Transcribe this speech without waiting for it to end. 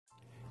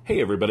Hey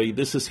everybody,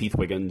 this is Heath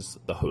Wiggins,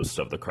 the host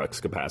of the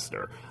Crux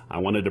Capacitor. I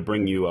wanted to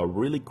bring you a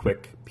really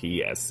quick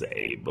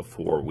PSA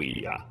before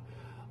we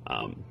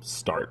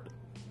start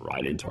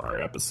right into our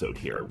episode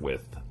here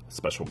with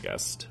special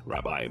guest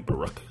Rabbi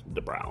Boruch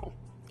DuBrow.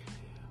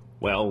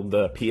 Well,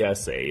 the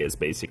PSA is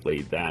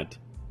basically that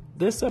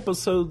this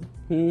episode,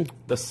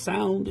 the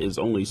sound is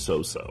only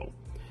so-so.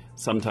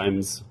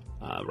 Sometimes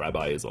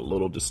Rabbi is a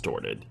little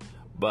distorted,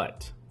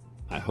 but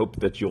I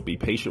hope that you'll be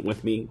patient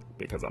with me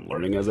because I'm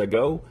learning as I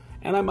go,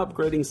 and I'm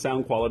upgrading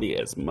sound quality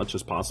as much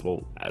as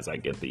possible as I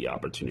get the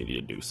opportunity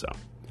to do so.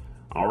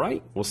 All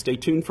right, well, stay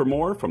tuned for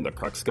more from the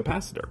Crux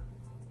Capacitor.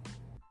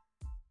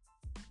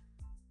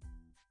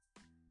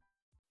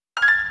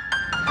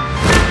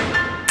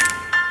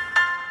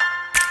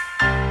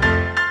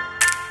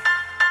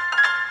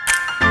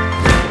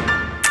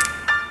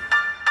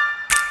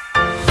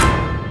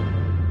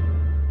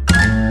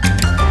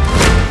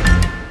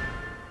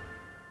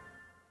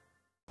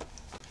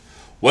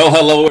 Well,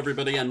 hello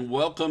everybody, and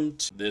welcome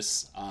to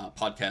this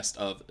podcast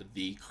of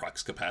the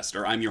Crux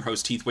Capacitor. I'm your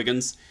host, Heath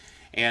Wiggins,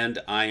 and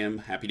I am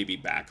happy to be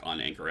back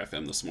on Anchor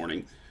FM this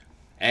morning.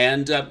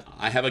 And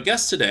I have a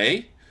guest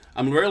today.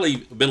 I'm really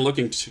been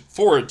looking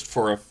forward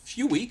for a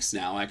few weeks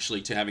now,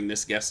 actually, to having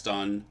this guest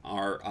on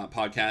our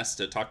podcast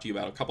to talk to you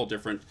about a couple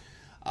different,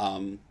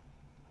 current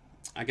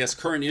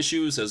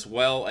issues, as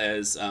well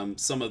as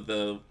some of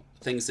the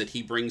things that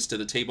he brings to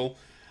the table.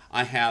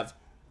 I'm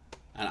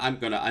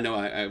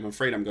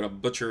afraid I'm gonna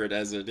butcher it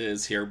as it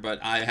is here, but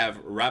I have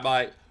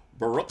Rabbi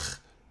Boruch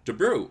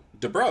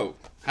DuBrow.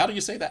 How do you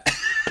say that?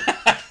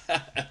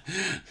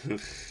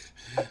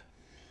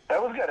 That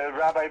was good.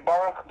 Rabbi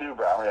Baruch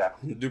DuBrow, yeah.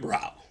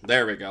 DuBrow.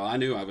 There we go. I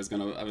knew I was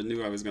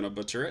gonna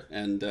butcher it,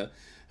 and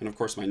of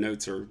course my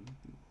notes are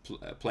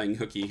playing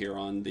hooky here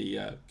on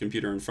the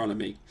computer in front of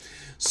me.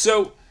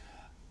 So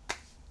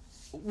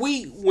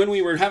when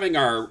we were having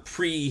our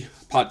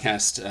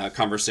pre-podcast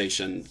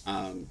conversation.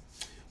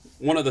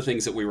 One of the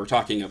things that we were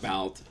talking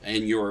about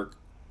in your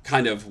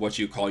kind of what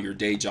you call your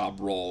day job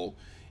role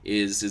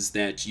is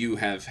that you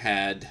have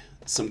had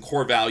some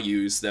core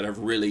values that have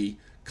really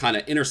kind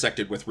of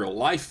intersected with real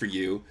life for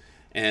you.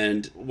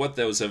 And what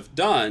those have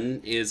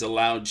done is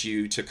allowed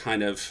you to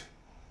kind of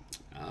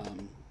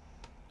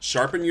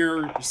sharpen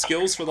your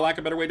skills, for the lack of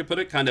a better way to put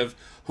it, kind of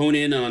hone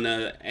in on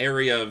an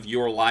area of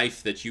your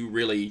life that you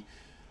really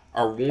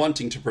are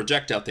wanting to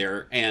project out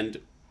there. And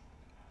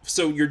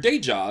so your day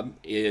job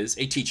is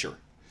a teacher.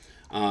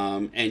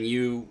 And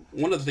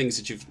one of the things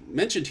that you've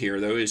mentioned here,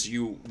 though, is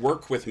you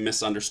work with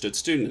misunderstood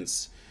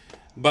students.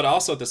 But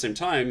also at the same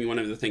time, one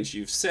of the things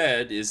you've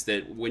said is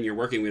that when you're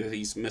working with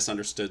these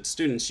misunderstood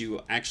students,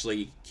 you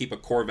actually keep a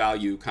core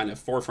value kind of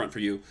forefront for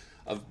you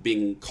of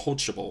being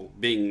coachable,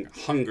 being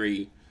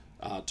hungry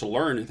to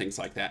learn and things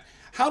like that.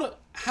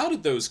 How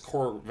did those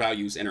core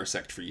values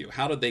intersect for you?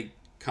 How did they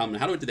come?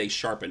 How did they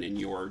sharpen in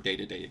your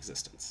day-to-day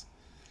existence?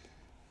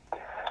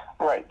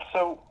 Right.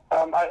 So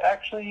I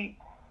actually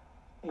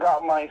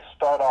got my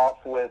start off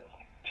with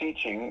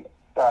teaching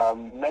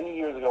many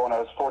years ago when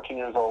I was 14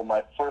 years old.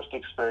 My first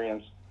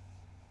experience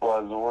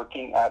was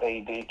working at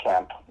a day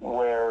camp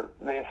where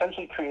they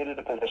essentially created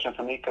a position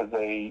for me because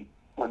they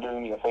were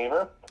doing me a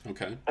favor.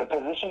 Okay. The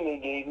position they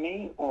gave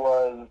me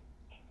was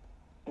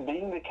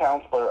being the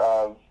counselor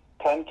of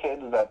 10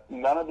 kids that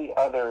none of the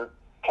other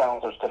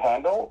counselors could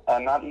handle,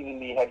 and not even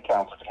the head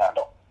counselor could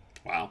handle.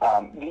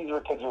 Wow. These were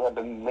kids who had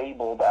been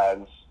labeled as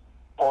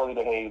poorly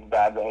behaved,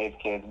 bad behaved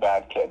kids,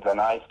 bad kids.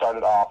 And I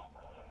started off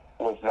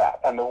with that.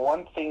 And the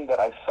one thing that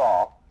I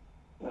saw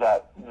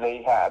that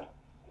they had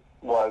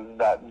was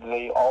that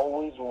they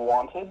always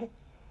wanted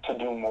to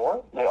do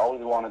more. They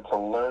always wanted to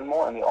learn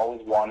more, and they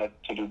always wanted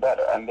to do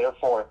better. And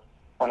therefore,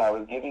 when I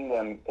was giving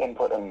them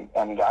input and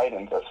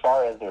guidance as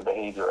far as their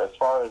behavior, as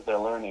far as their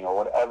learning, or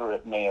whatever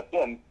it may have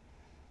been,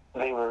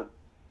 they were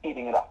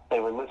eating it up.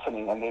 They were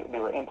listening, and they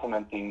were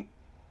implementing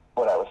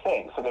what I was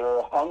saying. So they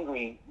were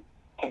hungry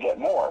to get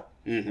more.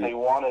 Mm-hmm. They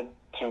wanted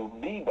to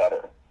be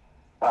better.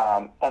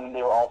 And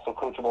they were also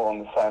coachable in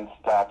the sense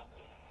that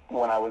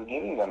when I was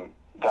giving them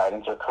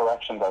guidance or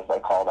corrections, as I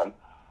call them,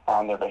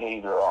 on their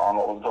behavior or on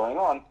what was going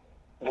on,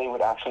 they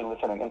would actually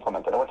listen and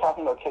implement it. And we're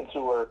talking about kids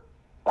who were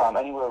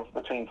anywhere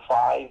between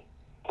 5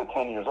 to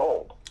 10 years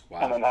old. Wow.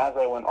 And then as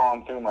I went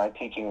on through my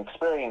teaching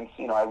experience,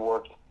 I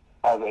worked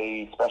as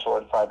a special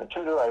ed private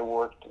tutor. I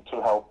worked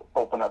to help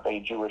open up a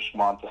Jewish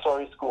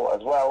Montessori school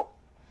as well.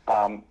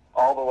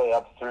 All the way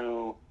up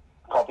through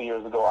a couple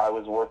years ago, I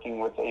was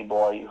working with a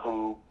boy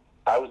who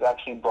I was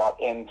actually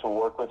brought in to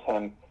work with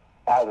him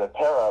as a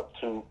para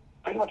to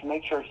pretty much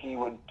make sure he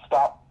would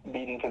stop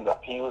beating kids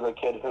up. He was a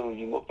kid who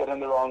you looked at him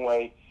the wrong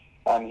way,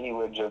 and he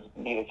would just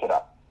beat a kid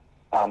up.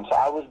 So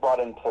I was brought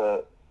in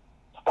to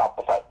stop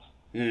the fights.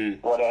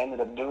 What I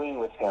ended up doing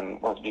with him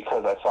was,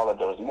 because I saw that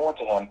there was more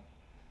to him,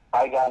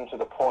 I got him to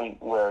the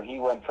point where he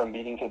went from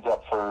beating kids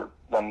up for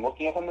them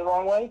looking at him the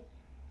wrong way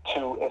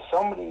to, if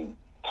somebody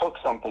took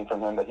something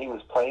from him that he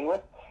was playing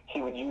with,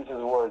 he would use his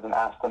words and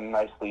ask them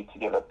nicely to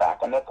give it back.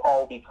 And that's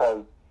all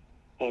because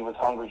He was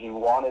hungry. He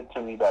wanted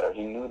to be better.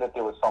 He knew that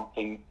there was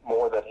something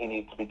more that he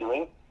needed to be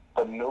doing,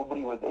 but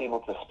nobody was able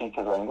to speak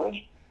his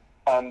language.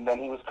 And then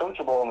he was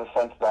coachable in the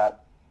sense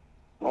that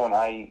when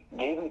I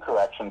gave him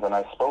corrections and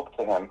I spoke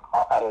to him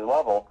at his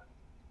level,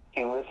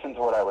 he listened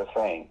to what I was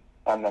saying,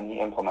 and then he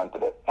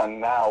implemented it. And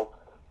now,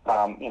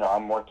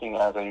 I'm working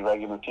as a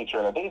regular teacher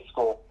in a day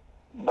school,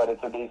 but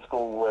it's a day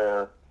school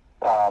where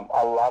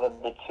a lot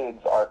of the kids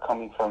are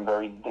coming from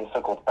very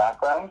difficult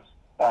backgrounds.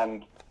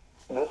 And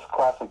this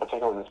class in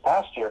particular, this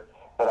past year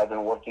that I've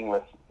been working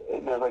with,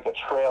 there's like a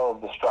trail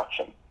of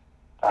destruction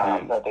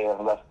that they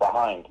have left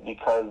behind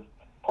because,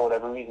 for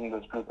whatever reason,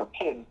 this group of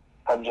kids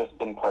have just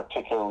been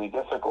particularly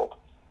difficult.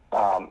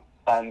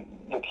 And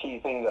the key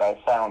thing that I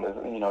found is,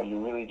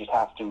 you really just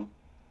have to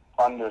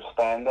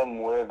understand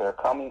them, where they're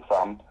coming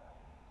from,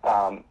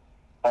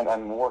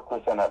 and work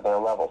with them at their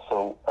level.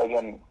 So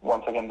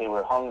once again, they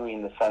were hungry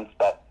in the sense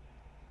that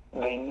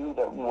they knew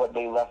that what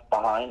they left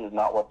behind is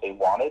not what they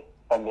wanted,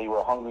 and they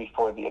were hungry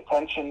for the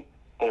attention.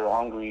 They were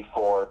hungry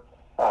for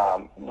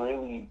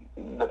really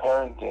the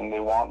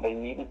parenting. They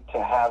needed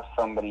to have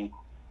somebody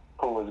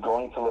who was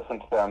going to listen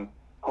to them,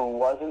 who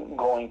wasn't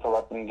going to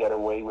let them get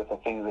away with the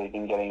things they've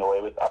been getting away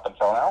with up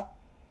until now,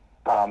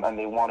 and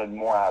they wanted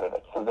more out of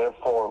it. So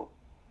therefore,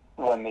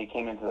 when they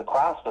came into the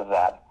class with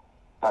that,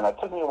 and it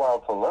took me a while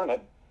to learn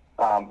it,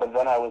 but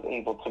then I was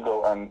able to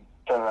go and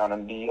turn around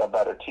and be a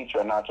better teacher,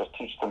 and not just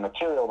teach them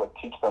material, but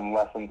teach them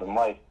lessons in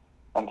life,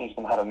 and teach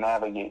them how to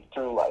navigate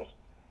through life.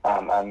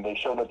 And they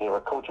showed that they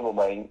were coachable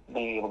by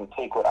being able to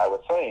take what I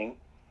was saying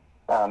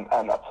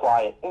and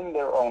apply it in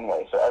their own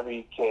way. So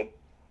every kid,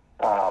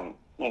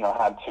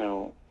 had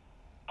to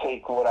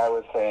take what I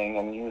was saying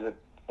and use it,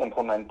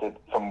 implement it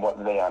from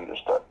what they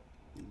understood.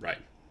 Right.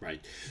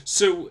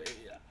 So,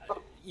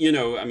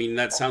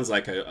 that sounds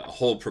like a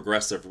whole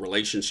progressive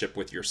relationship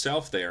with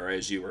yourself there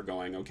as you were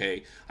going,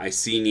 okay, I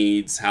see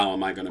needs. How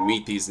am I going to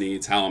meet these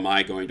needs? How am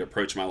I going to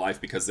approach my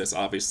life? Because this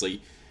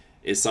obviously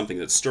is something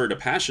that stirred a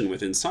passion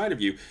within inside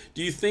of you.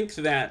 Do you think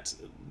that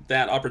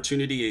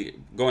opportunity,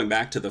 going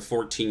back to the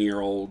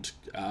 14-year-old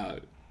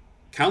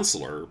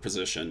counselor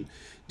position,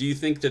 do you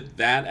think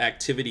that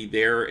activity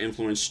there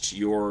influenced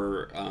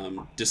your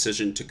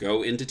decision to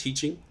go into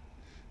teaching?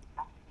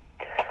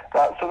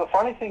 So the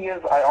funny thing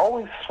is, I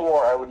always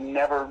swore I would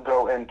never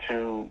go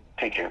into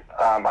teaching.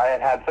 I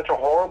had such a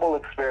horrible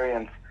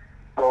experience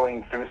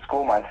going through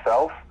school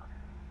myself,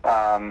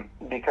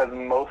 because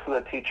most of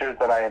the teachers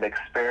that I had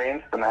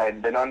experienced and I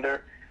had been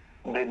under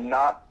did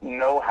not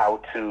know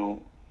how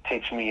to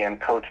teach me and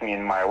coach me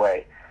in my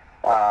way.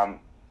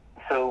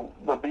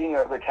 But being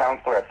the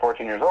counselor at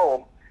 14 years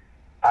old,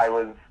 that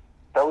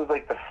was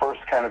like the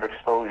first kind of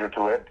exposure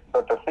to it.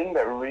 But the thing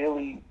that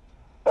really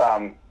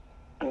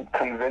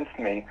convinced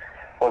me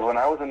was when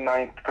I was in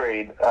ninth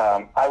grade.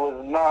 I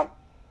was not,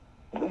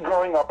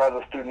 growing up as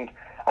a student,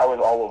 I was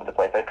all over the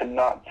place. I could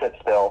not sit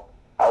still.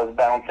 I was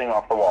bouncing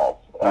off the walls.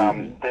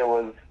 There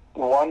was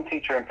one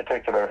teacher in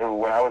particular who,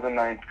 when I was in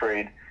ninth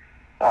grade,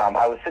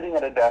 I was sitting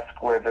at a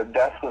desk where the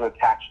desk was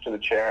attached to the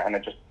chair, and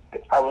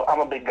I'm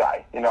a big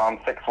guy. I'm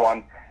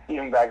 6'1".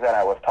 Even back then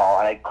I was tall,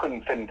 and I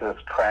couldn't fit into this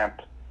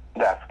cramped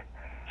desk.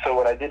 So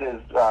what I did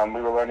is,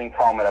 we were learning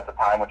Talmud at the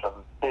time, which was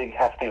a big,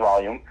 hefty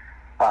volume,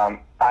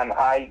 and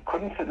I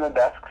couldn't sit in the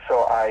desk,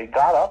 so I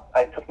got up,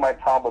 I took my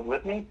Talmud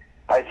with me,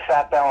 I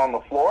sat down on the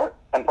floor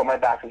and put my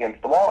back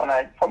against the wall, and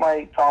I put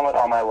my Talmud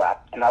on my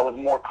lap, and I was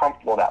more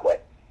comfortable that way.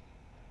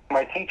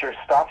 My teacher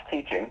stops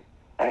teaching,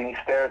 and he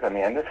stares at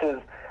me, and this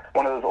is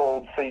one of those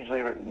old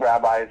sagely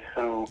rabbis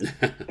who was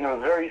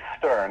very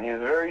stern. He was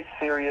very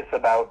serious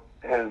about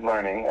his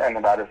learning and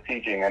about his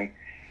teaching, and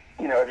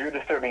if you're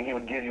disturbing, he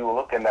would give you a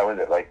look, and that was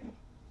it, like,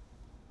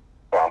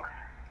 wrong.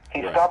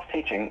 He stops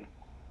teaching,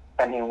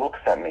 and he looks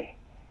at me,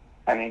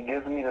 and he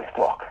gives me this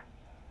look.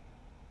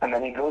 And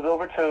then he goes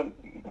over to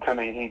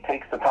me, he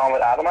takes the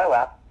Talmud out of my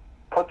lap,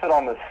 puts it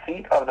on the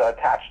seat of the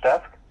attached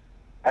desk,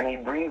 and he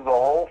brings the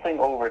whole thing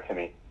over to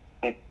me.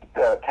 He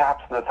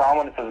taps the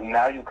Talmud and says,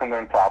 "Now you can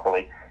learn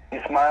properly." He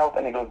smiles,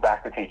 and he goes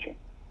back to teaching.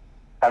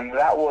 And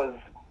that was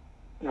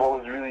what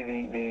was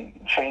really the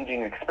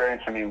changing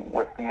experience for me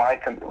with my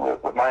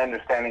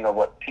understanding of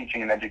what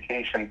teaching and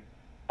education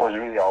was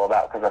really all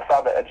about. Because I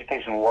saw that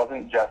education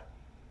wasn't just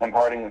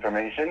imparting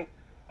information,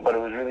 but it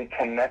was really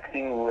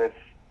connecting with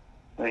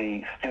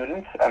the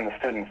students and the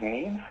students'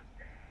 needs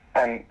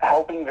and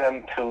helping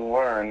them to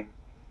learn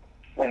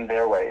in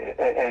their way.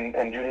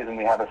 In Judaism,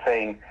 we have a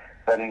saying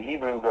that in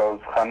Hebrew goes,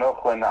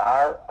 "Chanoch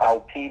le'na'ar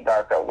al pi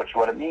darka," which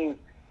what it means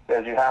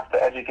is you have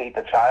to educate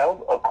the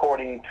child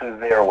according to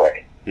their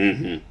way.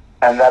 Mm-hmm.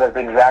 And that is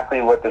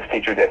exactly what this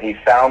teacher did. He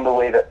found the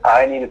way that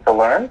I needed to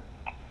learn,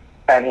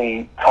 and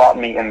he taught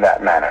me in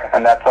that manner.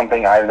 And that's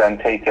something I've then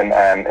taken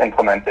and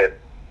implemented,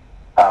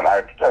 I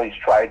at least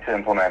tried to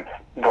implement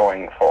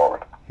going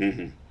forward.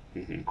 Mm-hmm.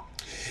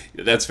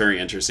 Mm-hmm. That's very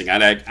interesting.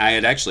 I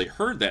had actually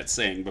heard that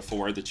saying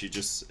before that you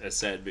just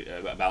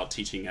said about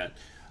teaching at,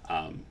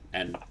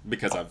 and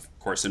because of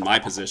course in my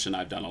position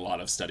I've done a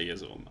lot of study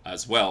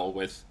as well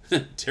with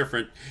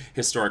different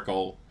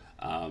historical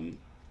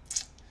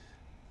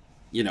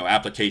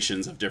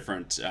applications of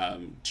different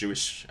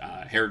Jewish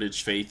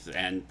heritage, faith,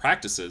 and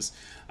practices.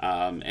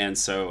 And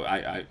so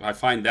I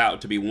find that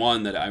to be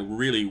one that I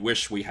really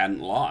wish we hadn't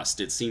lost.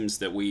 It seems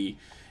that we,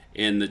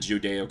 in the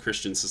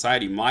Judeo-Christian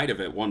society, might have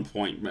at one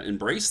point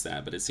embraced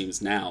that, but it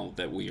seems now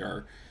that we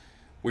are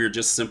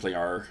just simply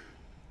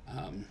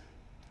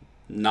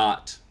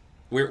not.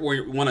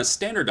 We want to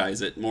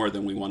standardize it more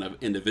than we want to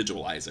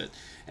individualize it.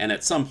 And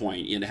at some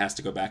point, it has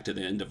to go back to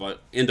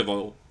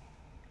the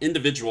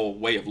individual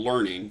way of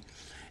learning.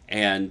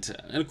 And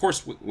of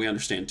course, we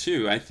understand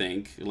too, I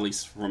think, at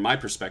least from my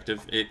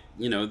perspective,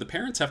 the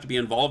parents have to be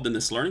involved in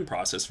this learning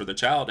process for the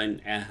child and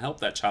help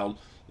that child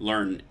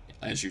learn,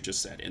 as you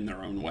just said, in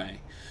their own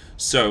way.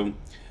 So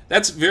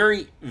that's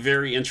very,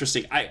 very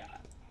interesting. I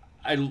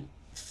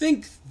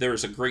think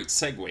there's a great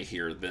segue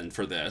here then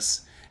for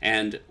this.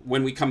 And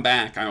when we come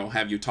back, I'll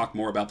have you talk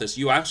more about this.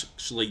 You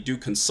actually do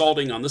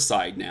consulting on the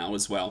side now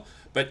as well,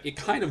 but it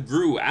kind of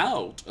grew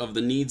out of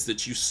the needs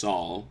that you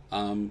saw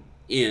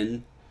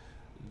in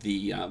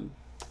the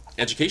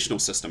educational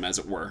system, as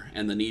it were,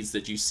 and the needs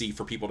that you see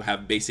for people to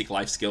have basic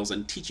life skills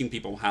and teaching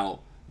people how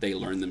they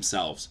learn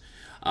themselves.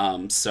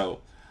 So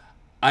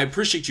I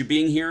appreciate you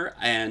being here,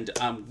 and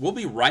we'll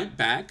be right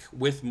back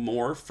with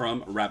more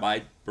from Rabbi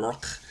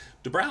Boruch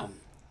DuBrow.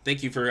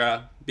 Thank you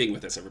for being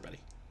with us, everybody.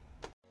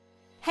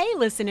 Hey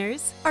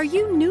listeners, are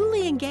you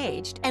newly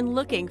engaged and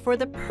looking for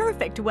the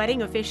perfect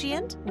wedding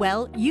officiant?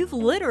 Well, you've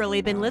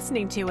literally been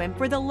listening to him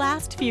for the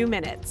last few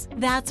minutes.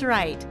 That's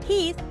right.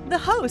 Heath, the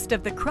host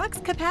of the Crux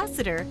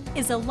Capacitor,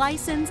 is a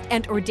licensed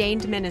and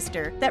ordained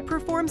minister that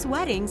performs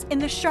weddings in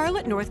the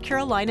Charlotte, North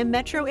Carolina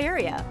metro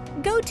area.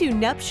 Go to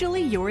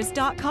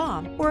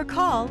nuptiallyyours.com or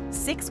call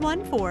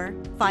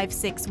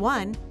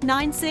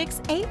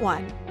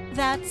 614-561-9681.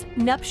 That's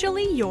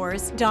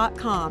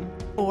nuptiallyyours.com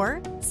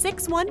or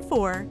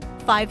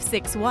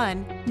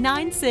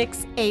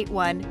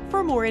 614-561-9681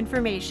 for more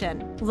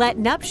information. Let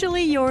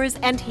Nuptially Yours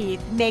and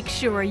Heath make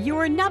sure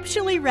you're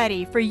nuptially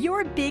ready for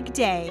your big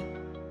day.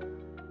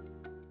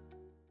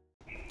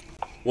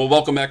 Well,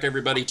 welcome back,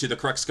 everybody, to the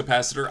Crux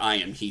Capacitor. I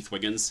am Heath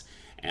Wiggins,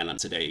 and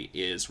today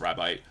is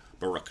Rabbi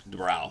Boruch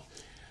DuBrow.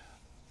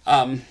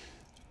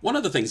 One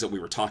of the things that we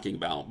were talking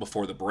about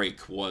before the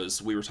break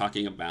was we were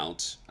talking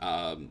about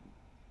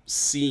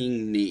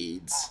seeing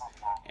needs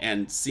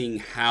and seeing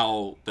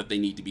how that they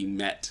need to be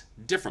met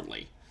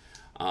differently.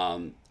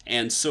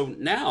 And so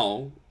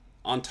now,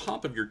 on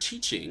top of your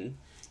teaching,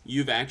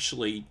 you've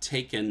actually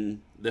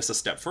taken this a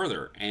step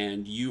further,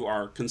 and you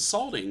are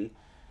consulting.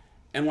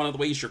 And one of the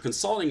ways you're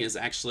consulting is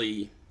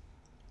actually,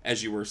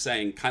 as you were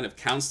saying, kind of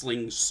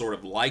counseling, sort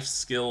of life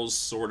skills,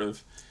 sort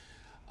of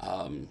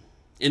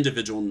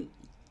individual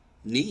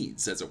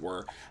needs, as it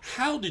were.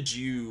 How did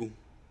you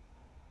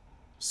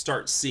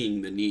start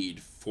seeing the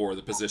need for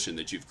the position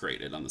that you've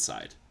created on the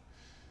side?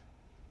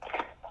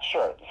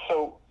 Sure.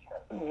 So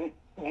the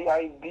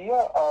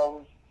idea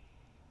of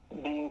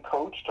being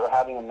coached or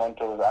having a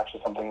mentor is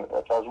actually something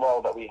that, as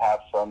well, that we have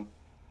from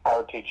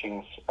our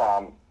teachings.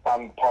 I'm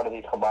part of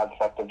the Chabad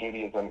sect of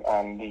Judaism,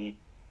 and the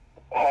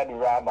head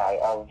rabbi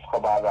of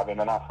Chabad, Rabbi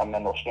Menachem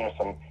Mendel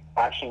Schneerson,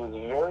 actually was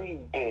very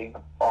big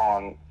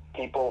on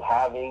people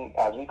having,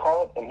 as we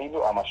call it in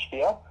Hebrew, a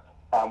mashpia,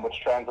 which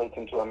translates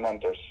into a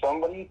mentor,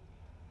 somebody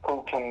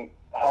who can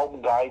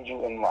help guide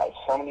you in life,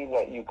 somebody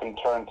that you can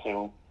turn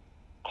to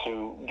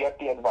get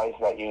the advice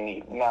that you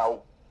need.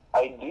 Now,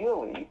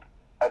 ideally,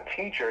 a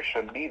teacher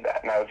should be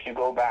that. Now, if you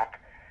go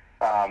back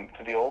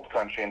to the old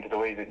country and to the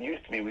ways it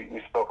used to be,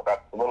 we spoke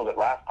about a little bit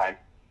last time,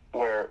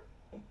 where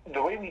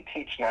the way we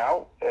teach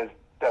now is,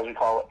 as we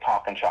call it,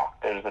 talk and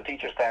chalk. There's the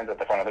teacher stands at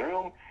the front of the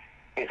room,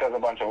 he says a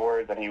bunch of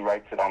words, and he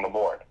writes it on the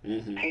board.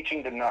 Mm-hmm.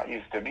 Teaching did not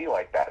used to be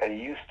like that. It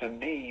used to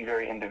be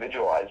very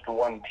individualized.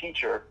 One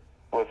teacher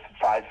with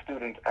 5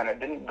 students, and it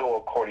didn't go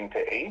according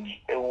to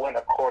age. It went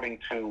according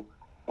to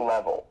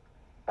level.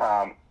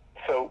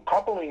 So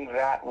coupling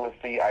that with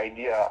the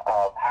idea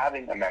of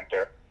having a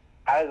mentor,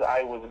 as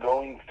I was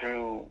going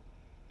through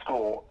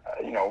school,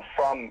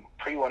 from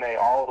pre-1A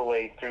all the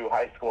way through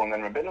high school and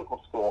then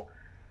rabbinical school,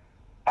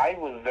 I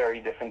was very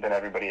different than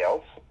everybody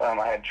else.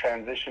 I had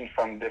transitioned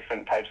from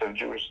different types of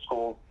Jewish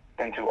schools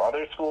into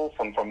other schools,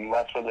 from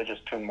less religious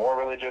to more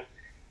religious.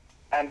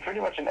 And pretty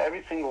much in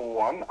every single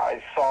one,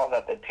 I saw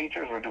that the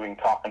teachers were doing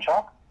talk and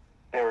chalk.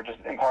 They were just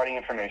imparting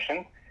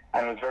information,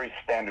 and it was very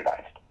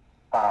standardized.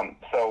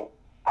 So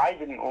I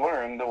didn't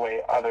learn the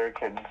way other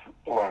kids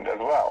learned as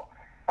well.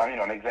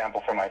 An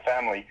example from my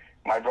family,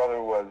 my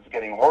brother was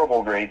getting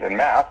horrible grades in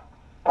math,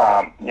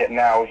 yet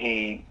now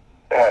he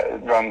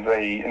runs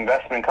a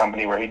investment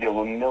company where he deals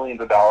with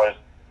millions of dollars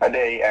a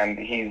day, and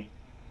he's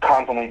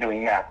constantly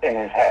doing math in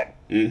his head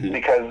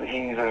because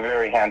he's a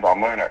very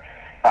hands-on learner.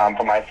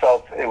 For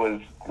myself, it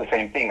was the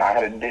same thing. I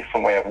had a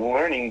different way of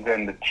learning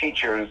than the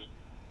teachers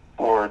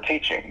were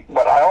teaching.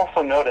 But I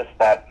also noticed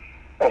that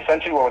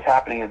essentially what was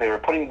happening is they were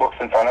putting books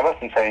in front of us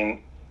and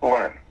saying,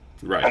 learn,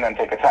 right, and then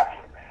take a test.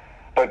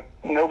 But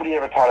nobody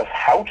ever taught us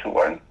how to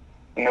learn.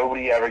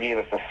 Nobody ever gave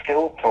us the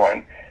skill to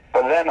learn.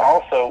 But then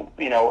also,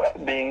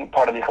 being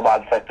part of the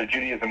Chabad sect of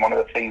Judaism, one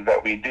of the things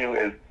that we do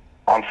is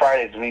on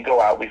Fridays we go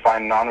out, we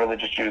find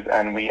non-religious Jews,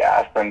 and we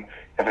ask them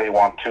if they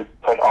want to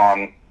put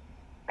on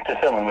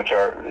tefillin, which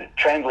are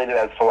translated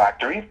as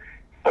phylacteries,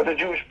 but they're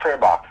Jewish prayer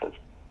boxes.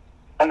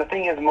 And the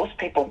thing is, most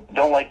people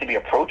don't like to be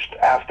approached,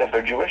 asked if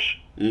they're Jewish,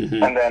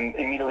 and then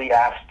immediately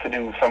asked to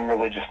do some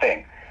religious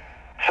thing.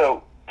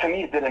 So to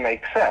me, it didn't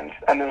make sense.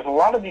 And there's a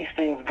lot of these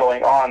things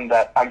going on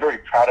that I'm very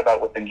proud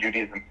about within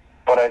Judaism,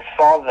 but I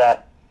saw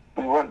that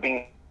we weren't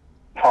being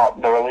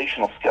taught the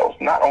relational skills,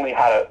 not only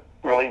how to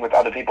relate with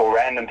other people,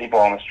 random people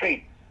on the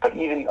street, but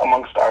even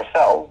amongst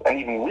ourselves and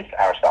even with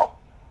ourselves.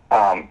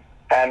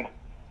 And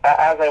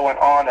as I went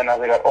on and as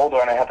I got older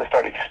and I had to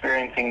start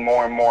experiencing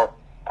more and more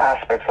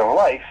aspects of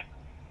life,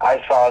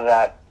 I saw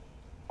that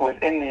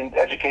within the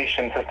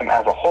education system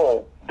as a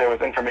whole, there was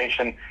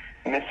information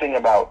missing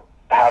about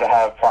how to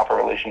have proper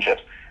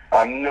relationships.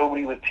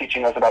 Nobody was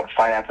teaching us about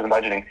finances and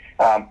budgeting.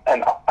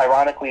 And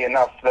ironically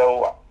enough,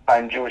 though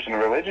I'm Jewish and a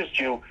religious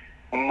Jew,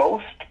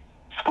 most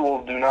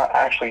schools do not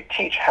actually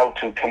teach how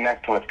to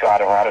connect with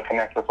God or how to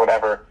connect with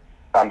whatever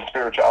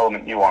spiritual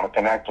element you want to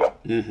connect with.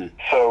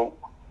 So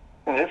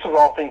this was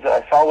all things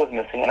that I saw was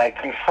missing, and I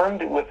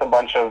confirmed it with a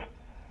bunch of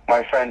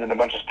my friends and a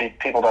bunch of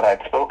people that I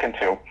had spoken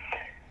to.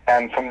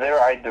 And from there,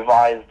 I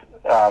devised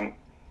kind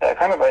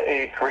of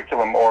a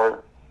curriculum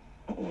or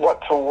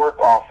what to work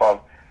off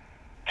of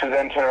to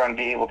then turn around and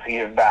be able to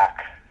give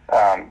back,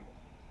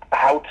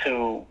 how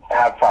to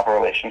have proper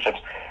relationships,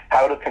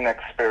 how to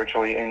connect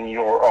spiritually in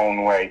your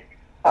own way.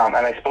 And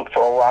I spoke to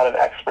a lot of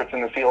experts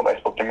in the field. I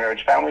spoke to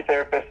marriage family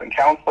therapists and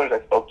counselors.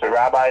 I spoke to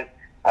rabbis.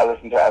 I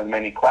listened to as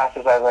many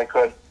classes as I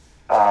could.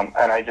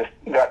 And I just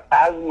got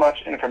as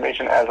much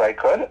information as I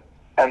could.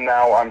 And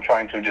now I'm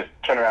trying to just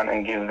turn around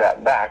and give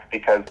that back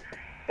because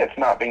it's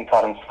not being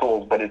taught in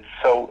schools, but it's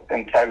so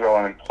integral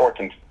and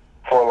important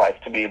for life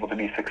to be able to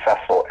be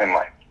successful in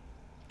life.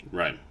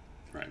 Right.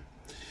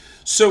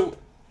 So,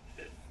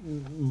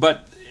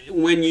 but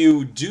when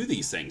you do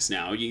these things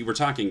now, you were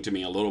talking to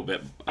me a little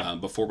bit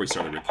before we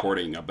started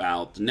recording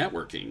about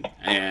networking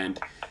and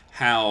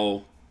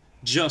how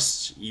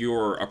just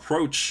your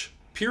approach,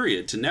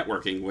 period, to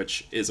networking,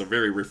 which is a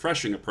very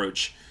refreshing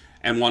approach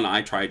and one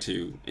I try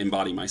to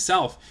embody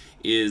myself,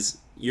 is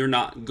you're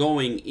not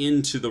going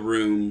into the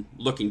room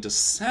looking to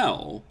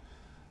sell,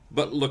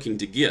 but looking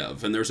to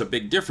give. And there's a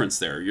big difference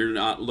there. You're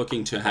not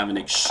looking to have an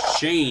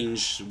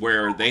exchange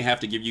where they have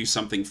to give you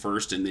something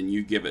first and then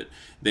you give it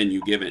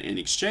in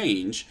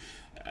exchange.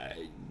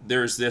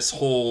 There's this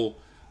whole,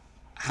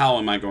 how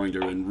am I going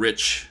to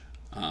enrich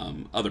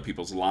other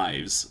people's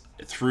lives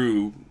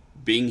through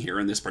being here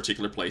in this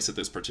particular place at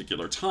this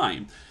particular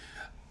time?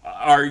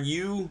 Are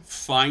you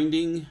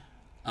finding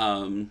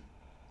a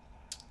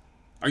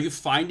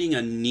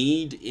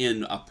need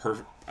in a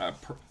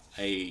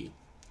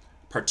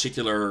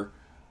particular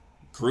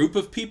group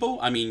of people?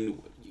 I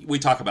mean, we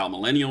talk about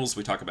millennials,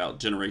 we talk about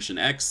Generation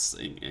X,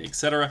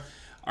 etc.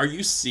 Are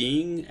you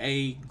seeing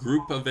a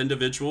group of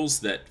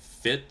individuals that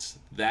fit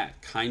that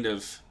kind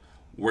of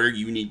where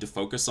you need to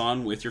focus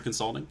on with your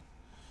consulting?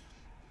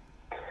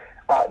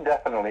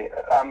 Definitely.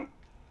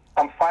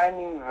 I'm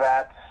finding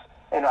that,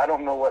 I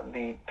don't know what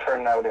the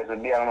term nowadays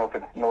would be. I don't know if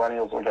it's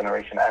millennials or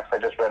Generation X. I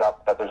just read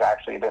up that there's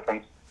actually a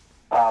difference.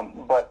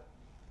 But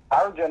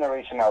our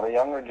generation now, the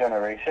younger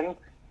generation,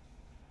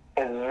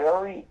 is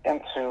very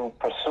into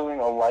pursuing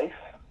a life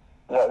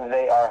that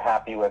they are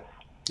happy with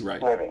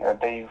living,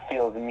 that they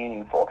feel is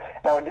meaningful.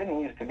 Now, it didn't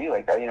used to be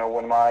like that.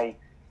 When my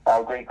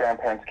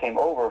great-grandparents came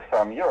over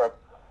from Europe,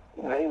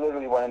 they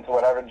literally went into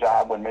whatever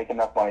job would make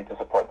enough money to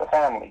support the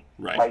family.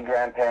 My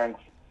grandparents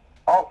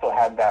also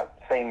had that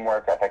same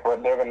work ethic, where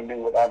they're going to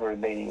do whatever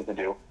they needed to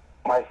do.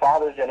 My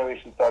father's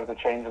generation started to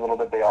change a little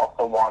bit. They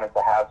also wanted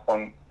to have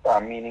some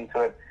meaning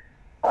to it.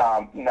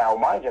 Now,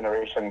 my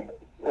generation,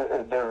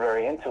 they're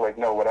very into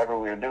no, whatever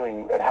we're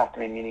doing, it has to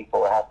be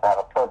meaningful, it has to have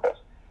a purpose.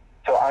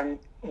 So I'm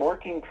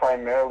working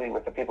primarily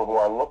with the people who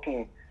are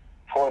looking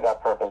for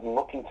that purpose,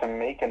 looking to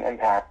make an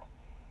impact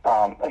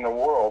in the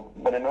world.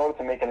 But in order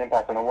to make an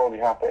impact in the world,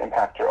 you have to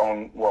impact your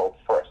own world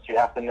first. You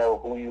have to know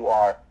who you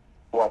are,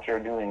 what you're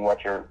doing,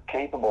 what you're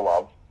capable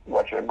of,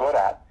 what you're good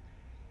at.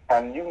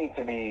 And you need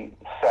to be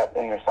set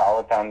in your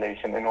solid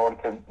foundation in order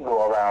to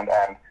go around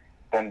and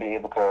then be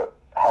able to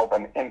help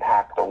and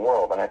impact the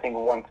world. And I think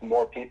once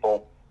more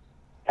people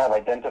have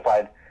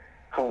identified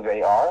who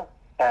they are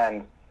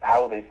and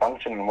how they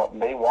function and what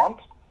they want,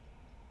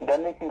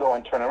 then they can go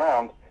and turn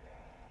around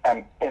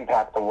and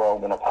impact the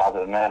world in a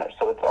positive manner.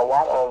 So it's a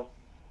lot of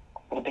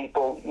the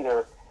people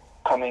either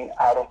coming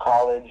out of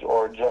college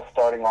or just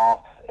starting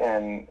off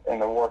in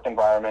the work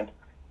environment.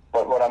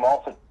 But what I'm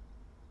also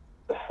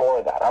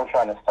before that, I'm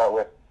trying to start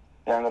with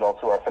young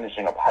adults who are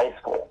finishing up high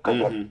school.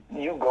 Because if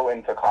you go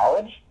into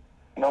college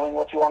knowing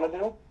what you want to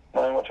do,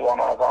 knowing what you want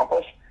to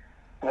accomplish,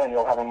 then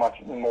you'll have a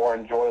much more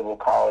enjoyable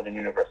college and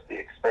university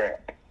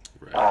experience.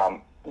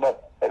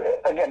 But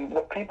again, the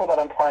people that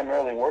I'm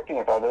primarily working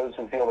with are those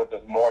who feel that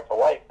there's more to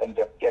life than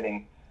just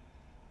getting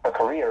a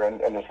career and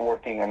just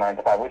working a 9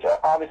 to 5, which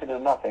obviously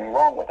there's nothing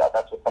wrong with that.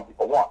 That's what some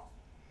people want.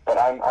 But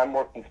I'm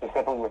working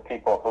specifically with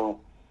people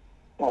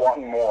who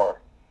want more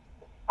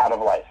out of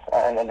life,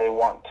 and they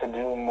want to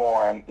do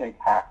more and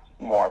impact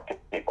more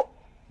people.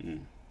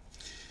 Mm.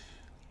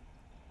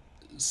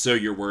 So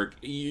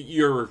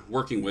you're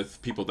working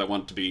with people that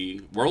want to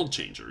be world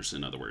changers.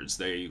 In other words,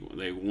 they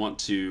want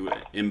to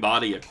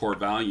embody a core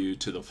value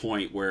to the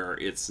point where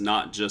it's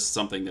not just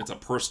something that's a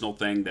personal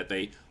thing that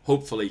they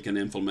hopefully can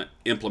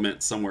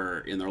implement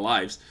somewhere in their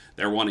lives.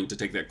 They're wanting to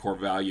take that core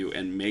value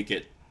and make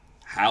it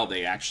how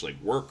they actually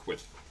work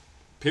with.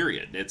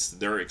 Period. It's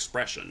their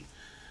expression.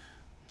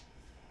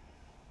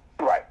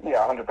 Right.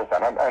 Yeah.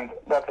 100%. And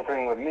that's the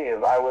thing with me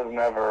is I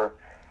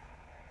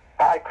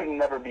could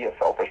never be a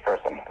selfish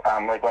person.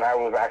 Like when I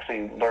was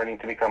actually learning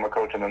to become a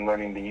coach and then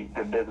learning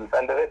the business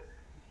end of it,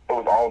 it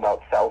was all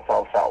about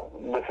sell.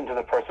 Listen to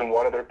the person.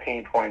 What are their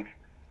pain points?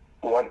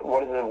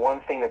 What is the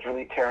one thing that's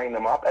really tearing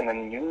them up? And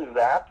then use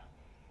that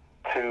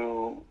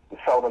to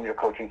sell them your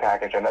coaching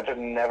package. And that just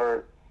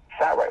never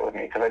sat right with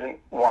me because I didn't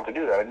want to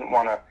do that. I didn't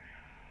want to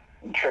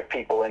trick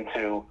people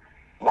into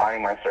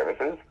buying my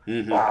services.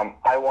 Mm-hmm.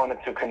 I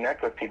wanted to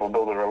connect with people,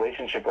 build a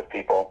relationship with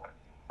people,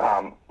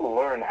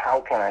 learn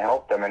how can I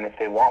help them, and if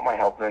they want my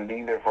help, then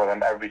be there for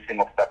them every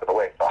single step of the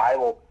way. So I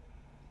will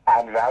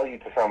add value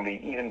to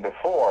somebody even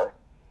before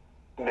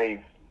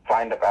they've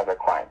signed up as a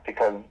client,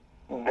 because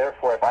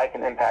therefore if I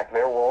can impact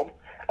their world,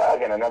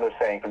 again, another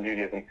saying from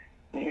Judaism,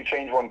 you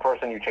change one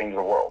person, you change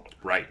the world.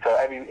 Right. So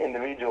every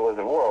individual is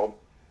a world.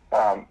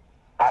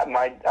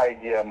 My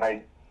idea,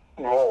 my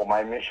role,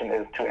 my mission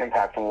is to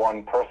impact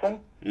one person,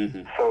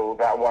 mm-hmm. so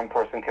that one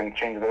person can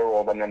change their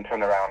world and then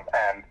turn around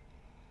and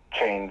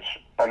change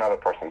another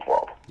person's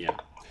world. Yeah.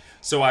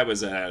 So I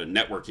was at a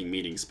networking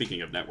meeting.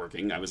 Speaking of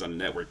networking, I was on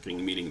a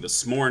networking meeting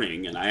this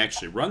morning, and I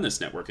actually run this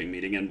networking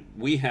meeting, and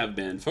we have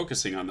been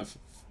focusing on the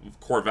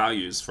core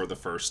values for the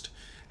first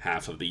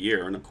half of the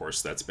year, and of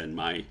course that's been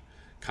my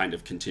kind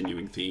of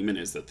continuing theme and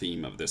is the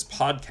theme of this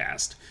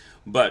podcast.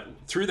 But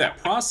through that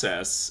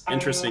process,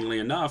 interestingly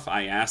enough,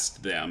 I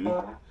asked them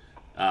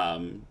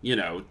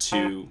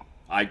to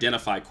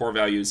identify core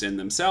values in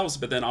themselves,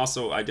 but then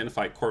also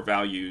identify core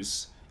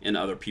values in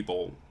other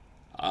people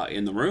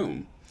in the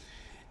room.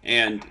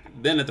 And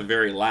then at the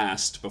very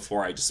last,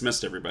 before I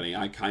dismissed everybody,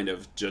 I kind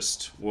of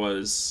just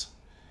was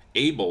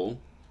able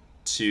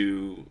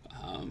to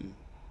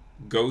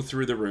go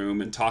through the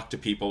room and talk to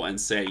people and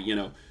say,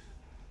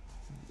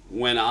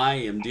 when I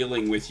am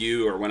dealing with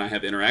you or when I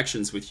have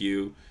interactions with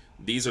you,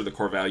 these are the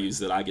core values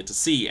that I get to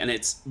see. And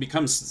it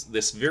becomes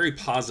this very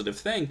positive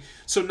thing.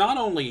 So not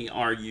only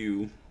are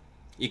you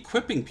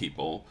equipping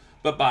people,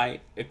 but by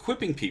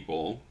equipping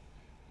people,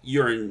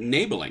 you're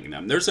enabling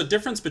them. There's a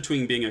difference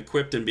between being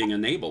equipped and being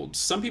enabled.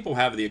 Some people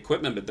have the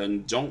equipment, but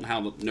then don't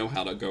know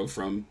how to go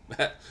from,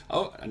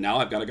 oh, now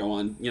I've got to go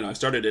on, I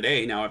started at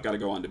A, now I've got to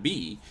go on to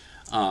B.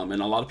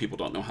 And a lot of people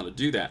don't know how to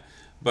do that.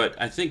 But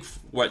I think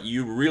what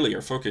you really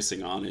are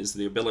focusing on is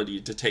the ability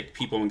to take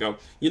people and go,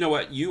 you know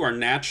what, you are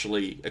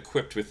naturally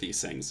equipped with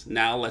these things.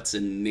 Now let's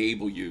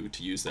enable you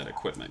to use that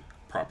equipment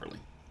properly.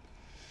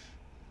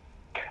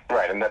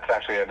 Right, and that's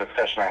actually a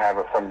discussion I had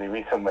with somebody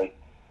recently,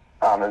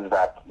 is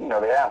that,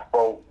 they ask,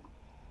 well,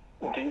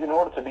 in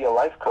order to be a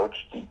life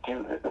coach,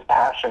 is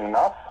passion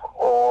enough?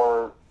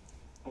 Or,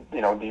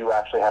 do you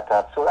actually have to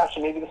have, so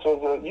actually maybe this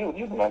was,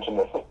 you mentioned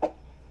this.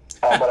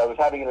 But I was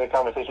having a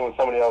conversation with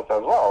somebody else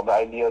as well, the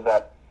idea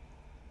that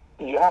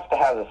you have to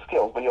have the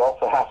skills, but you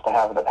also have to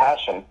have the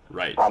passion.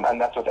 Right.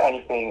 And that's with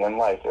anything in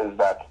life, is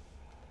that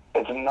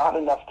it's not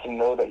enough to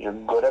know that you're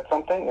good at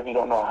something if you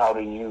don't know how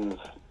to use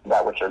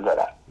that which you're good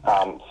at.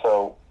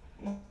 So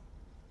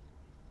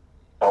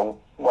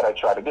what I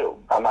try to do,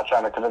 I'm not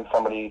trying to convince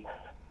somebody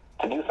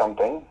to do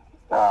something.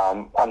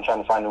 I'm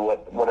trying to find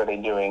what are they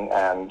doing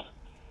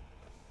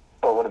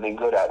or what are they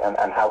good at,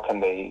 and how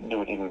can they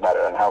do it even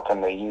better, and how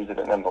can they use it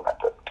and implement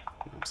it.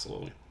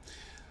 Absolutely.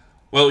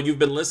 Well, you've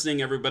been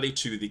listening, everybody,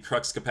 to the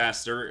Crux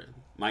Capacitor.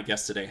 My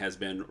guest today has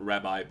been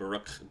Rabbi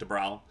Boruch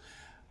DuBrow.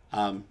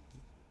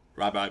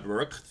 Rabbi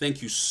Boruch,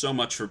 thank you so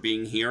much for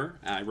being here.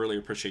 I really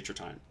appreciate your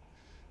time.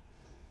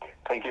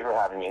 Thank you for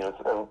having me. It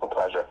was a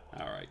pleasure.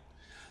 All right.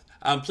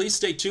 Please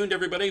stay tuned,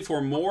 everybody,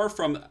 for more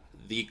from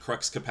the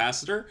Crux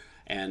Capacitor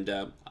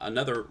and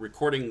another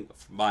recording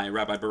by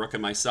Rabbi Boruch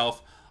and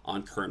myself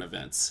on current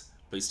events.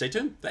 Please stay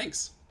tuned.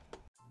 Thanks.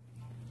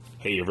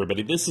 Hey,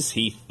 everybody. This is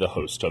Heath, the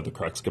host of the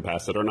Crux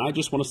Capacitor, and I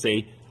just want to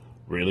say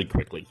really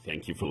quickly,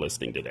 thank you for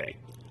listening today.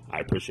 I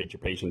appreciate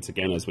your patience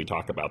again as we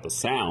talk about the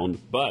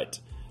sound, but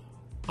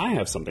I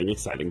have something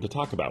exciting to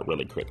talk about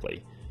really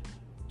quickly.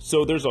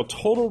 So there's a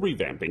total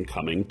revamping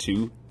coming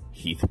to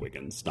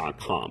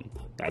heathwiggins.com.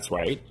 That's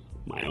right,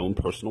 my own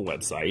personal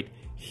website,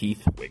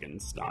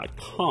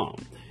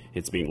 heathwiggins.com.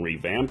 It's being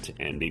revamped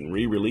and being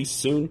re-released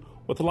soon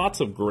with lots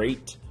of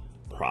great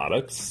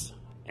products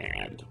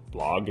and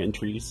blog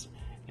entries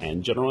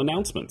and general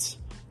announcements,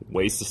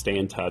 ways to stay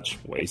in touch,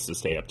 ways to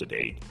stay up to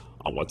date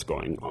on what's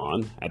going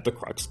on at the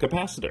Crux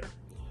Capacitor.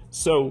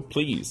 So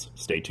please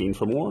stay tuned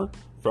for more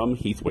from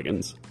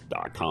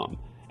heathwiggins.com.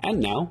 And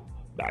now,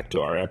 back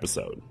to our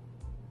episode.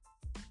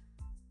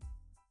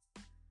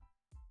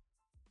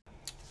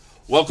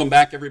 Welcome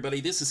back,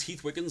 everybody. This is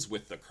Heath Wiggins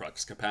with the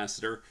Crux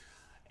Capacitor,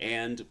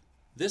 and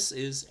this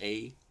is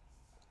a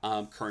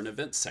current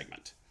event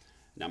segment.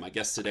 Now, my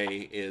guest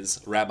today is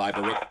Rabbi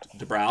Boruch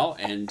DuBrow,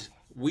 and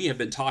we have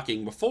been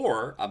talking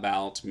before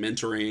about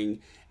mentoring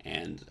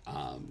and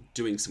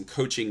doing some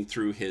coaching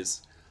through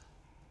his,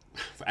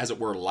 as it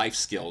were, life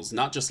skills.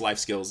 Not just life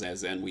skills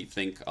as in we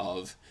think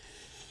of,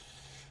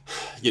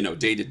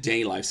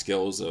 day-to-day life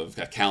skills of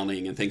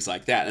accounting and things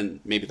like that, and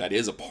maybe that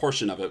is a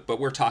portion of it, but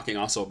we're talking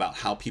also about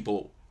how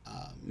people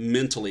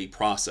mentally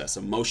process,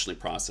 emotionally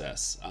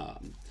process,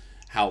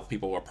 how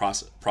people are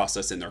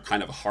processing their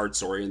kind of a hard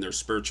story in their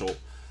spiritual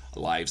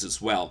lives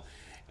as well.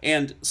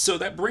 And so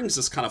that brings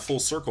us kind of full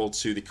circle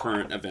to the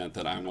current event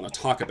that I want to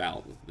talk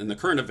about. And the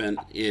current event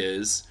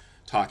is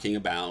talking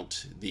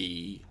about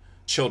the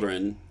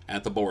children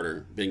at the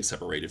border being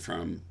separated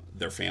from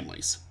their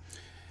families.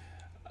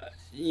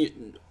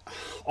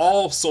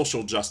 All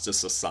social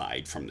justice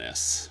aside from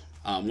this,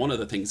 one of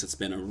the things that's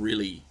been a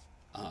really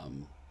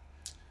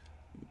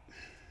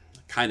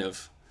kind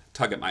of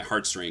tug at my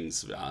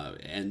heartstrings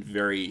and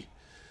very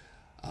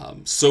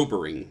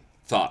sobering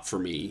thought for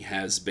me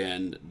has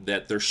been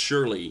that there's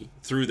surely,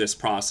 through this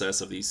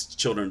process of these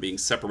children being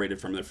separated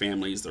from their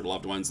families, their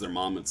loved ones, their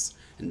moms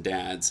and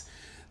dads,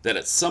 that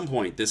at some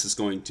point this is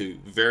going to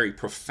very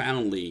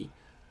profoundly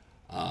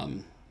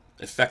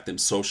affect them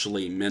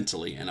socially,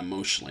 mentally, and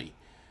emotionally.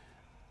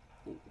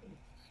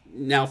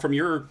 Now, from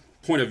your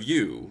point of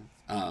view,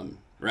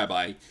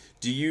 Rabbi,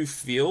 do you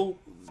feel,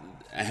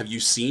 have you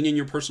seen in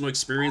your personal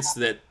experience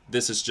that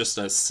this is just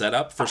a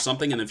setup for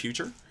something in the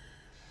future?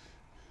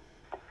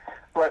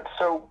 Right.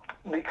 So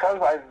because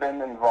I've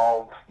been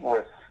involved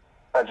with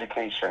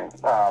education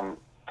for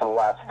the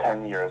last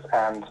 10 years,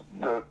 and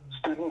the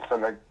students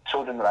and the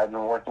children that I've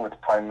been working with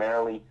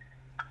primarily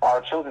are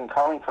children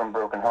coming from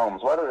broken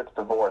homes, whether it's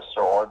divorce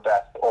or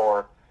death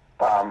or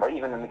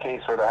even in the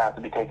case where they have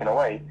to be taken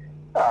away,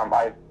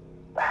 I've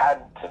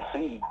had to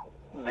see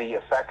the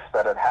effects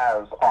that it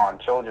has on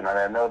children. And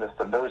I've noticed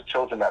that those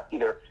children that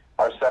either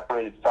are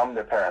separated from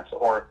their parents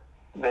or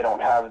they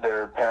don't have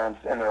their parents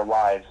in their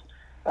lives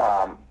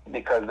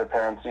because their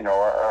parents,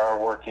 are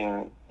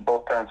working,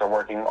 both parents are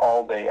working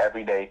all day,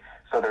 every day.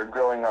 So they're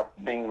growing up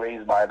being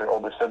raised by their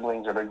older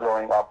siblings, or they're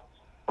growing up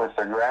with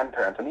their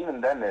grandparents. And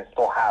even then they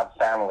still have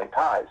family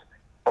ties.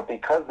 But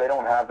because they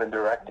don't have the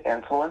direct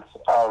influence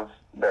of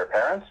their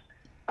parents,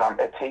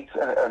 it takes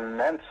an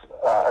immense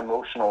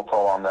emotional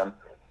toll on them,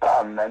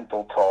 a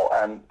mental toll.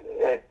 And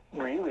it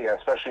really,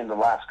 especially in the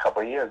last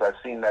couple of years, I've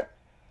seen that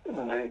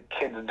the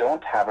kids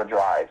don't have a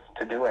drive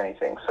to do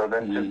anything. So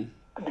then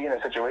to be in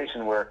a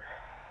situation where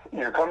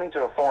you're coming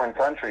to a foreign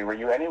country where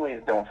you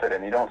anyways don't fit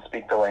in, you don't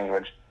speak the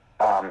language,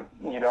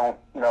 you don't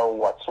know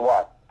what's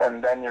what,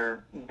 and then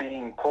you're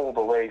being pulled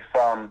away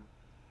from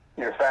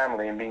your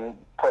family and being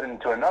put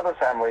into another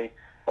family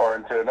or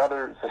into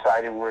another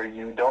society where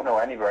you don't know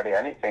anybody,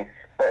 anything,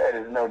 it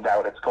is no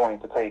doubt it's going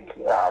to take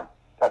a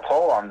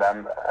toll on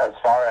them as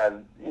far as,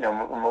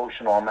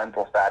 emotional and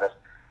mental status,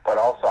 but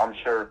also I'm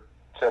sure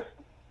just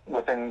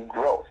within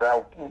growth.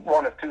 Now,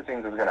 one of two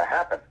things is going to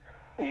happen.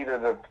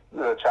 Either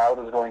the child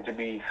is going to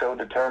be so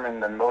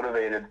determined and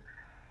motivated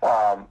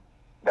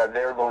that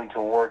they're going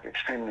to work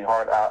extremely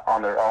hard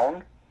on their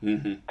own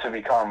to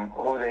become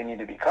who they need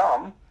to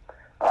become,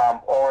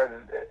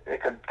 or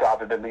it could, God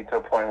forbid, lead to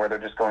a point where they're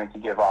just going to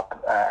give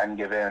up and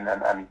give in,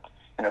 and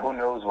who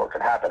knows what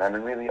could happen. And it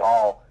really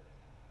all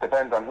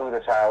depends on who the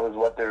child is,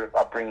 what their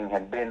upbringing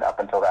had been up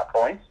until that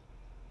point,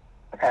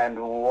 and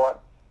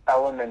what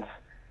elements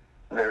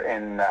they're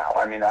in now.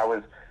 I mean,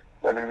 I've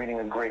been reading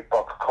a great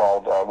book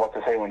called What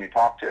to Say When You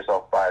Talk to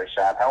Yourself by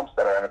Shad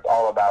Helmstetter, and it's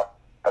all about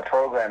the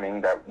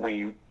programming that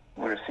we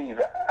receive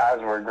as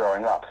we're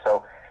growing up.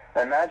 So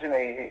imagine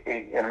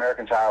an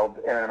American child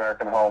in an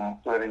American home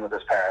living with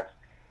his parents.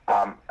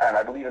 And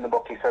I believe in the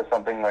book he says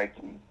something like,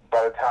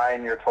 by the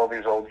time you're 12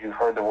 years old, you've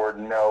heard the word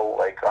no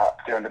like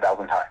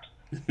 300,000 times.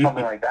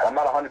 Something like that. I'm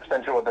not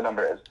 100% sure what the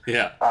number is.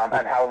 Yeah.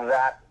 And how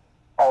that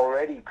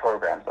already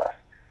programs us.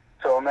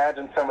 So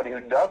imagine somebody who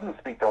doesn't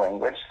speak the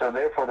language, so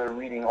therefore they're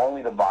reading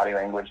only the body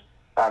language,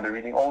 they're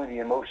reading only the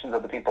emotions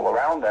of the people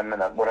around them,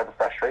 and whatever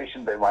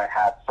frustration they might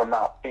have from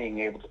not being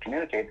able to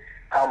communicate.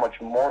 How much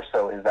more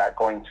so is that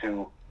going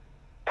to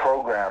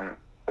program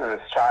this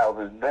child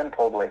who's been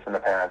pulled away from the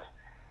parents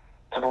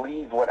to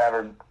believe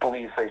whatever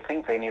beliefs they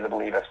think they need to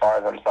believe as far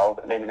as themselves,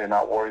 that maybe they're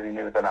not worthy,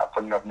 maybe they're not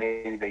good enough,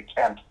 maybe they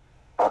can't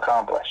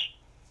accomplish.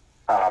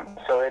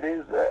 So it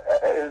is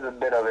a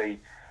bit of a,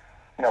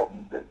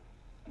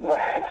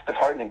 it's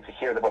disheartening to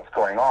hear that what's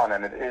going on,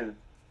 and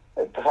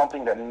it's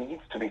something that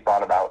needs to be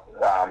thought about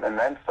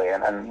immensely,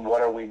 and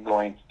what are we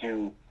going to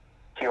do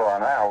here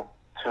on out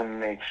to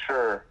make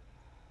sure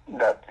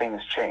that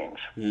things change.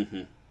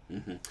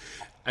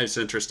 It's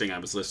interesting. I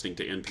was listening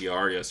to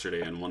NPR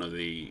yesterday, and one of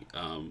the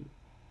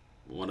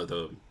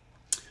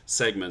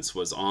segments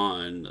was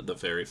on the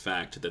very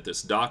fact that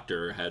this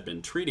doctor had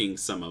been treating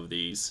some of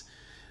these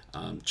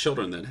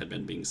children that had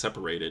been being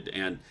separated.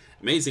 And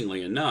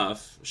amazingly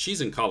enough,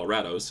 she's in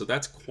Colorado, so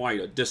that's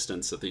quite a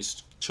distance that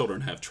these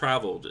children have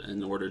traveled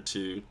in order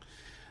to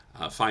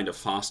find a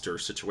foster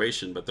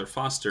situation. But their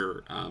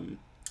foster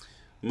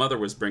mother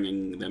was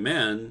bringing them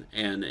in,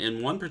 and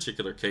in one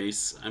particular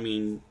case, I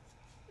mean,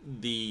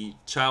 the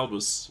child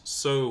was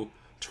so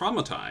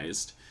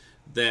traumatized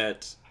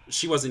that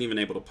she wasn't even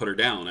able to put her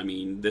down. I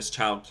mean, this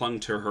child clung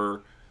to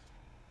her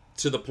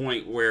to the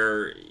point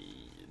where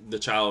the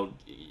child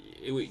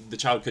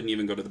couldn't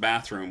even go to the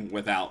bathroom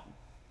without,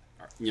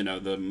 you know,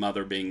 the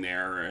mother being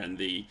there,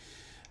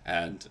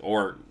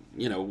 or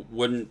you know,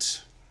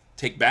 wouldn't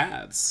take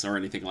baths or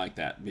anything like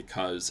that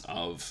because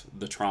of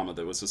the trauma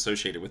that was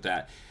associated with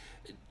that.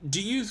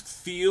 Do you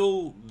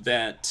feel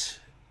that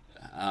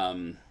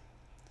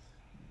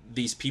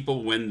these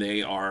people, when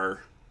they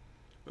are,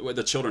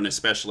 the children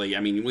especially, I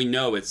mean, we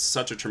know it's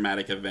such a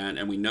traumatic event,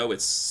 and we know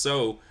it's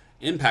so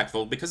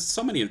impactful because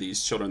so many of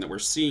these children that we're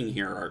seeing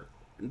here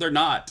they're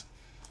not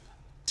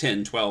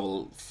 10,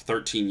 12,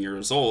 13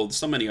 years old.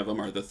 So many of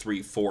them are the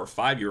 3, 4,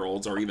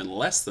 5-year-olds, or even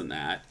less than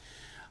that.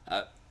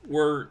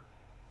 We're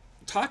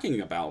talking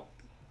about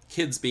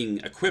kids being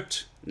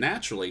equipped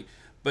naturally,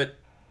 but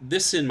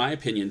this, in my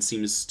opinion,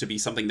 seems to be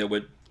something that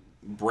would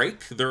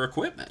break their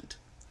equipment.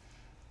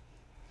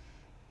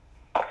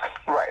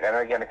 Right, and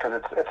again,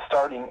 because it's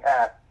starting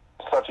at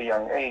such a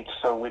young age,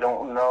 so we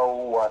don't know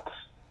what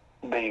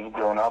they've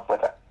grown up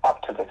with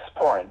up to this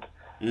point.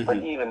 Mm-hmm.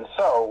 But even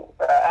so,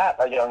 at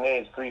a young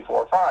age, 3,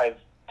 4, 5,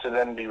 to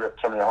then be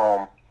ripped from your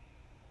home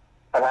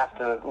and have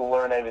to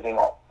learn everything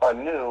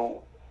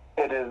anew,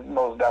 it is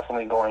most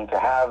definitely going to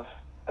have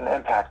an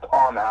impact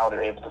on how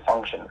they're able to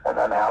function and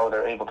then how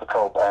they're able to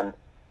cope. And,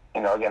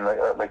 you know, again,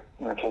 like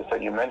in the case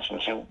that you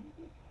mentioned,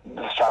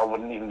 this child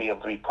wouldn't even be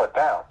able to be put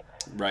down.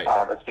 Right.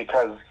 It's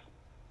because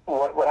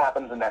what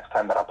happens the next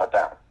time that I'm put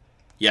down?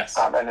 Yes.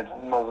 And it's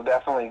most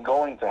definitely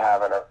going to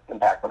have an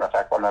impact and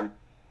effect on them,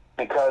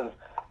 because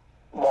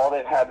while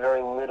they've had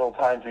very little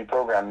time to be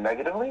programmed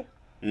negatively,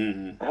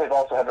 mm-hmm. they've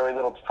also had very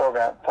little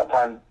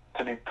time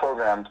to be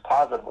programmed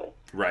positively.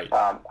 Right.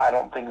 I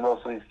don't think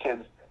most of these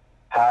kids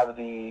have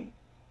the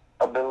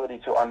ability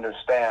to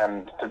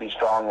understand, to be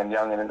strong and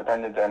young and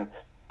independent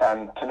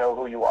and to know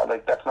who you are.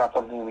 Like, that's not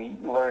something we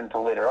learn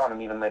till later on,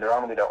 and even later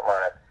on we don't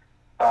learn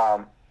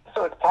it.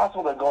 So it's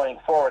possible that going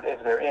forward,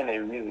 if they're in a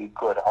really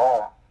good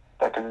home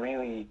that can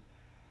really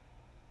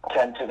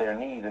tend to their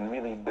needs and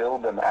really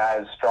build them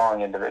as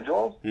strong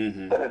individuals,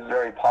 mm-hmm. that it's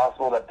very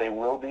possible that they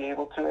will be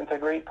able to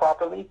integrate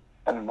properly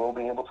and will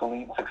be able to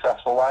lead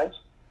successful lives.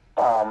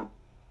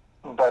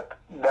 But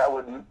that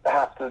would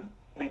have to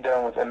be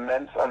done with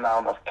immense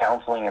amount of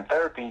counseling and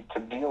therapy to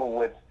deal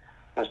with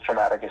this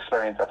traumatic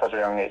experience at such a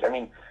young age. I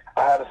mean,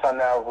 I have a son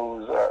now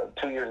who's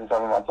 2 years and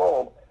 7 months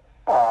old,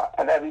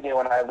 and every day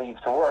when I leave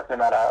to work, no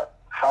matter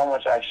how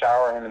much I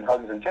shower him in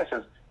hugs and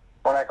kisses,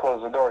 when I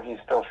close the door, he's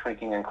still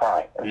shrieking and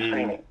crying and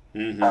screaming.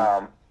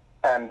 Mm-hmm.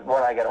 And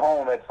when I get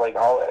home, it's like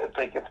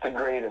it's the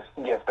greatest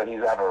gift that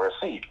he's ever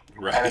received.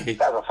 Right. And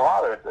as a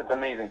father, it's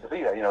amazing to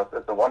see that. You know,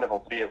 it's wonderful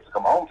to be able to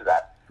come home to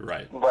that.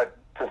 Right. But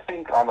to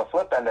think on the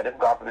flip end that if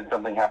God forbid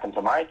something happened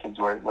to my kids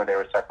where they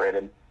were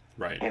separated,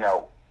 right. you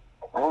know,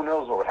 who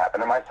knows what would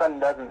happen? And my son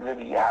doesn't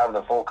really have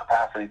the full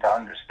capacity to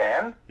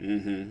understand,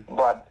 mm-hmm.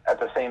 but at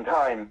the same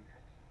time,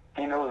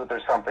 he knows that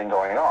there's something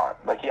going on.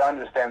 Like, he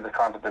understands the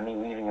concept of me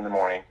leaving in the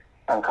morning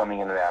and coming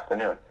in the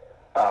afternoon.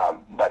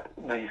 But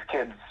these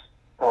kids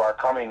who are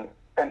coming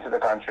into the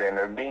country and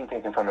they're being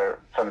taken from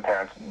the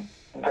parents,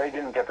 they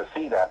didn't get to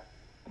see that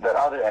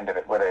other end of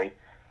it where they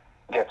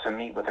get to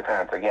meet with the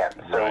parents again.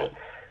 So right.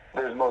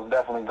 There's most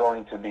definitely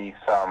going to be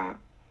some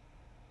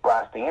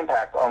lasting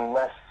impact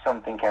unless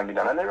something can be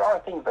done. And there are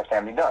things that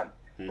can be done.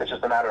 Mm-hmm. It's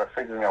just a matter of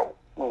figuring out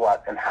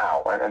what and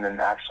how, and then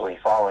actually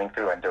following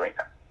through and doing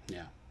that.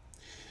 Yeah.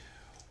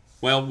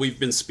 Well, we've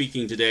been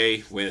speaking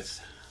today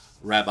with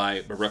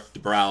Rabbi Boruch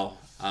DuBrow.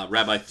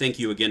 Rabbi, thank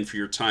you again for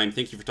your time.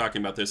 Thank you for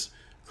talking about this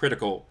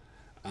critical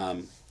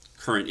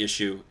current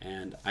issue,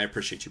 and I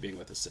appreciate you being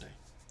with us today.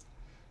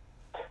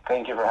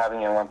 Thank you for having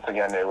me once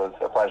again. It was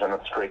a pleasure, and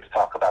it's great to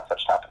talk about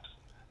such topics.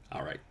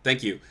 All right.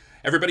 Thank you.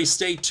 Everybody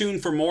stay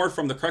tuned for more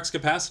from the Crux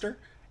Capacitor,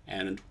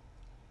 and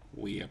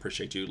we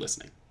appreciate you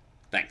listening.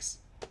 Thanks.